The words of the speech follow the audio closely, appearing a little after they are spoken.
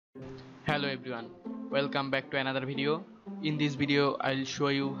Hello everyone, welcome back to another video. In this video I'll show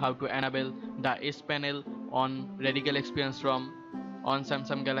you how to enable the S panel on Radical Experience Rom on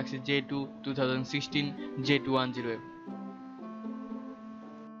Samsung Galaxy J2 2016 J210F.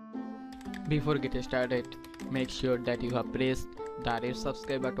 Before getting started, make sure that you have pressed the red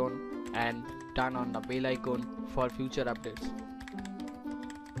subscribe button and turn on the bell icon for future updates.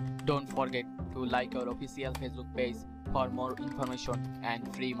 Don't forget to like our official Facebook page for more information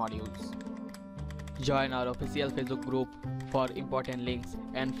and free modules. Join our official Facebook group for important links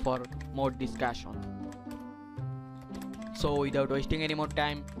and for more discussion. So without wasting any more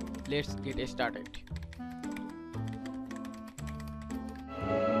time, let's get started.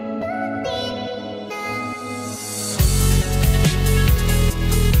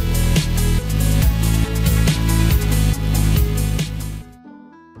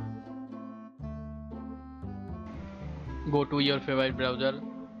 Go to your favorite browser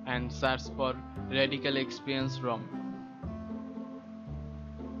and search for Radical Experience Rom.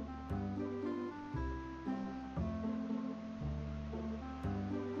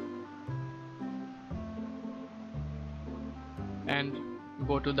 And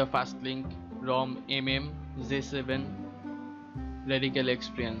go to the first link, ROM J7 Radical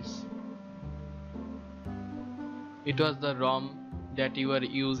Experience. It was the ROM that you were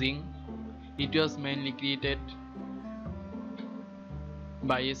using. It was mainly created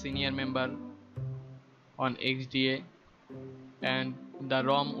by a senior member on XDA, and the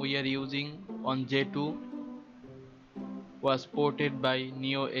ROM we are using on J2 was ported by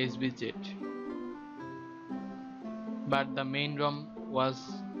Neo SBZ, but the main ROM was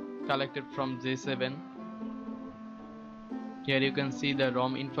collected from J7. Here you can see the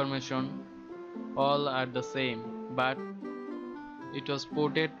ROM information, all are the same, but it was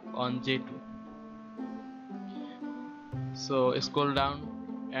ported on J2. So scroll down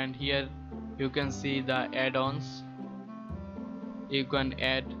and here you can see the add-ons. You can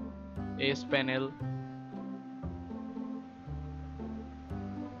add S panel,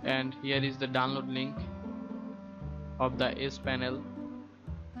 and here is the download link of the S panel.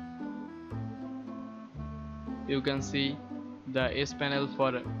 You can see the S panel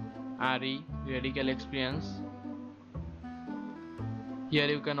for RE Radical Experience. Here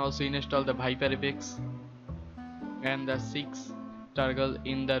you can also install the Viper effects and the 6 toggle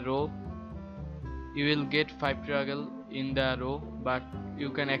in the row. You will get 5 toggle in the row, but you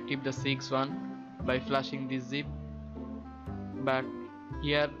can activate the 6th one by flashing this zip. But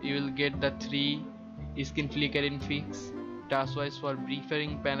here you will get the 3 skin flickering fix, touchwise for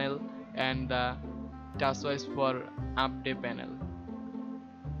preferring panel, and the touchwise for update panel.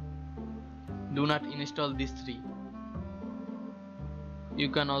 Do not install these 3. You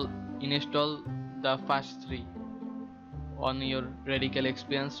can install the first 3 on your Radical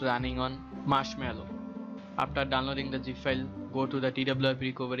Experience running on Marshmallow. After downloading the zip file, go to the TWRP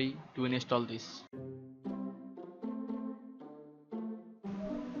recovery to install this.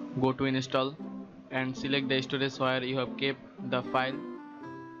 Go to install and select the storage where you have kept the file.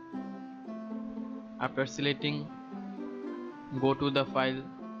 After selecting, go to the file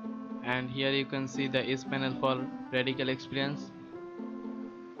and here you can see the S panel for Radical Experience.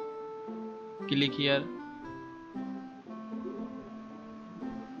 Click here.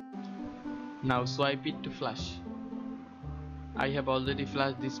 Now swipe it to flash. I have already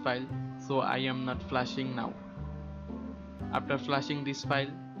flashed this file, so I am not flashing now. After flashing this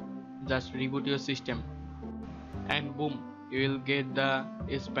file, just reboot your system and boom, you will get the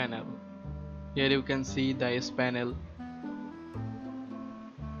S panel. Here you can see the S panel.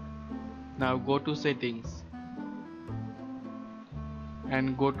 Now go to settings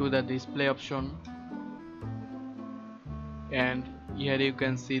and go to the display option, and here you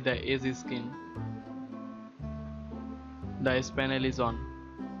can see the edge skin. The S panel is on.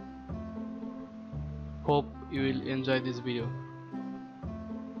 Hope you will enjoy this video.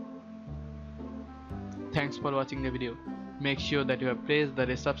 Thanks for watching the video. Make sure that you have pressed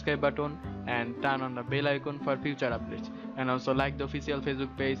the subscribe button and turn on the bell icon for future updates, and also like the official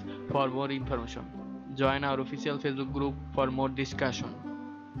Facebook page for more information. Join our official Facebook group for more discussion.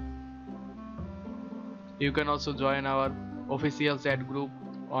 You can also join our official chat group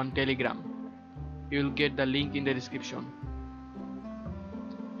on Telegram. You will get the link in the description.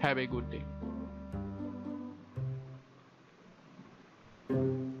 Have a good day.